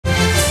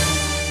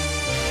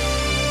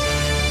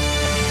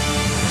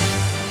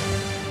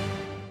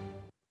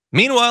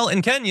Meanwhile,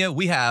 in Kenya,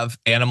 we have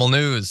animal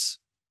news.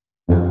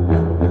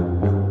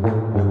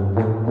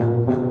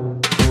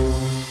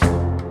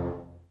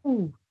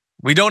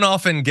 We don't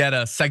often get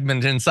a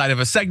segment inside of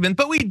a segment,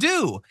 but we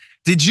do.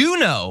 Did you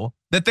know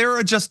that there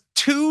are just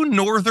 2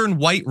 northern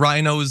white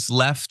rhinos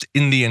left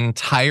in the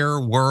entire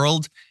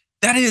world?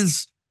 That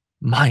is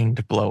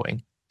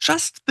mind-blowing.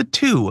 Just the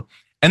 2.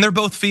 And they're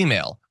both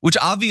female, which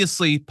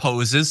obviously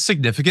poses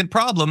significant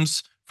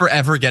problems for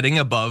ever getting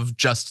above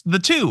just the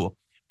 2.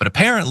 But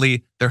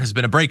apparently, there has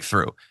been a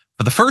breakthrough.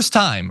 For the first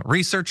time,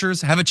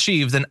 researchers have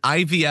achieved an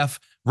IVF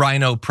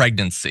rhino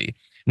pregnancy.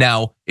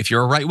 Now, if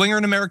you're a right-winger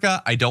in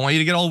America, I don't want you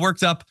to get all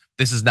worked up.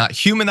 This is not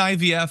human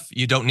IVF.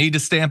 You don't need to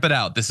stamp it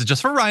out. This is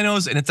just for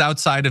rhinos, and it's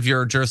outside of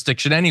your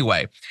jurisdiction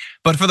anyway.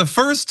 But for the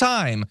first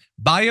time,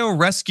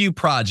 BioRescue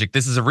Project,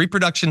 this is a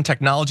reproduction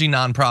technology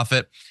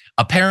nonprofit,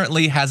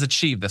 apparently has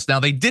achieved this.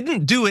 Now, they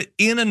didn't do it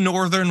in a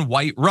northern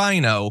white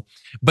rhino,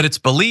 but it's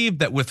believed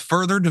that with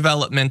further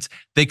development,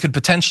 they could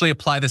potentially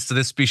apply this to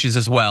this species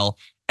as well,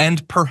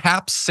 and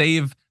perhaps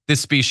save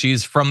this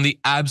species from the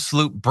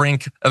absolute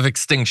brink of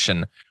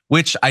extinction,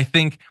 which I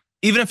think,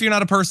 even if you're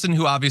not a person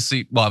who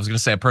obviously, well, I was gonna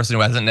say a person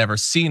who hasn't never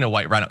seen a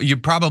white rhino, you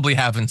probably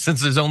haven't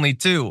since there's only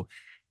 2.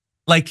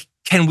 Like,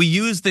 can we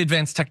use the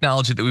advanced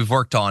technology that we've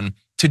worked on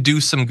to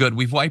do some good?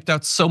 We've wiped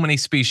out so many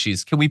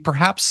species. Can we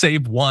perhaps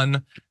save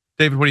one?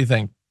 David, what do you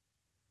think?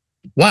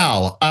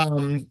 Wow,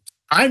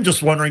 I'm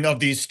just wondering, of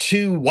these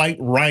 2 white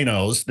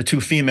rhinos, the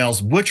 2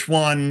 females, which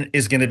one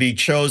is gonna be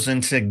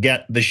chosen to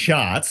get the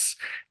shots?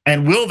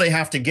 And will they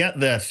have to get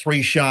the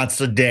 3 shots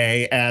a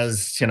day,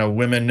 as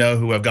women know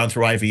who have gone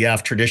through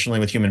IVF traditionally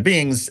with human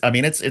beings? I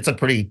mean, it's a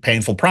pretty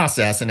painful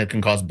process, and it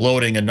can cause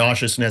bloating and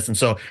nauseousness. And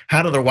so,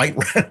 how do the white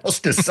rhinos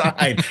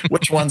decide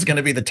which one's going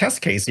to be the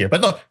test case here?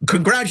 But look,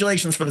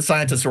 congratulations for the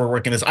scientists who are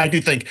working this. I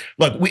do think,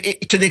 look,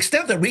 to the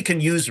extent that we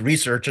can use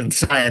research and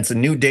science and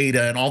new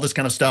data and all this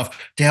kind of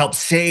stuff to help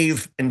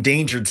save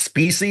endangered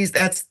species,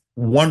 that's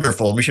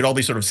wonderful. We should all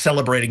be sort of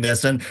celebrating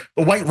this. And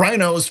the white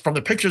rhinos, from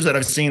the pictures that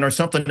I've seen, are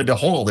something to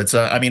behold.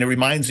 I mean, it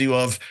reminds you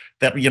of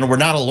that, we're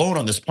not alone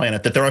on this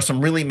planet, that there are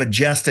some really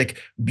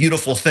majestic,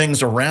 beautiful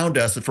things around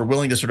us if we're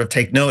willing to sort of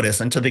take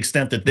notice. And to the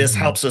extent that this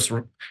helps us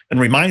and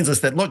reminds us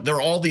that, look, there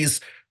are all these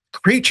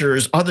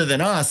creatures other than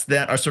us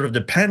that are sort of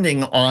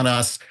depending on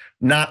us,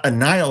 not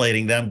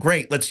annihilating them.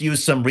 Great, let's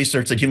use some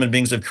research that human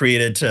beings have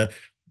created to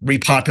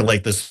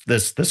repopulate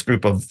this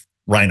group of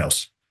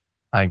rhinos.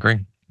 I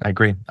agree. I'm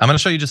gonna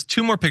show you just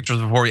 2 more pictures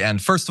before we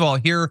end. First of all,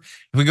 here,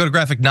 if we go to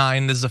graphic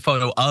 9, this is a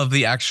photo of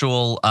the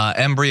actual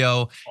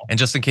embryo. And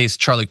just in case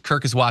Charlie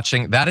Kirk is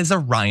watching, that is a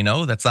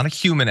rhino. That's not a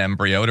human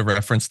embryo, to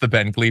reference the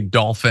Ben Glebe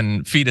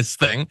dolphin fetus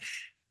thing.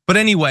 But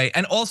anyway,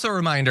 and also a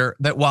reminder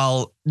that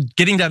while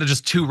getting down to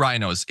just 2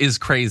 rhinos is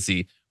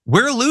crazy,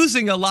 we're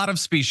losing a lot of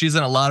species,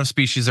 and a lot of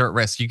species are at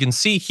risk. You can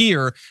see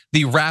here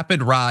the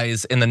rapid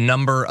rise in the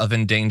number of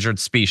endangered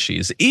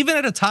species, even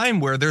at a time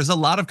where there's a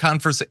lot of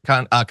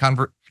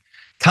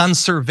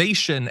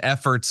conservation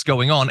efforts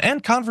going on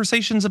and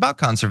conversations about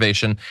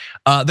conservation.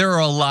 There are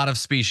a lot of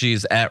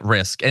species at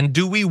risk. And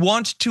do we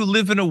want to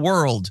live in a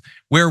world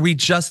where we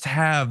just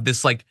have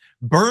this like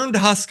burned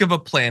husk of a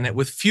planet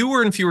with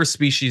fewer and fewer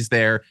species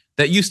there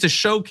that used to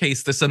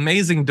showcase this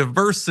amazing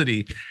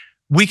diversity?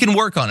 We can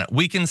work on it.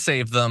 We can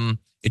save them.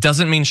 It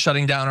doesn't mean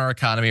shutting down our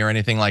economy or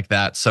anything like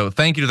that. So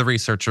thank you to the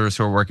researchers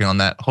who are working on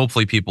that.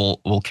 Hopefully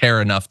people will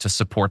care enough to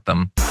support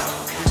them.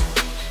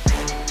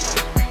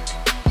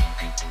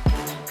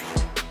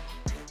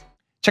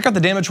 Check out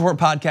the Damage Report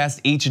podcast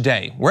each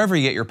day, wherever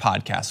you get your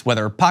podcasts,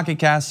 whether Pocket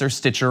Casts or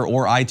Stitcher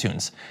or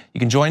iTunes. You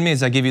can join me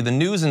as I give you the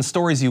news and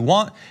stories you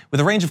want,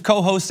 with a range of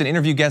co-hosts and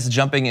interview guests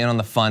jumping in on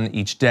the fun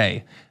each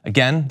day.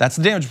 Again, that's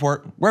the Damage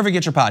Report, wherever you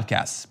get your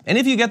podcasts. And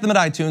if you get them at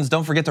iTunes,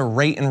 don't forget to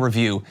rate and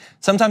review.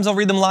 Sometimes I'll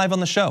read them live on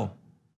the show.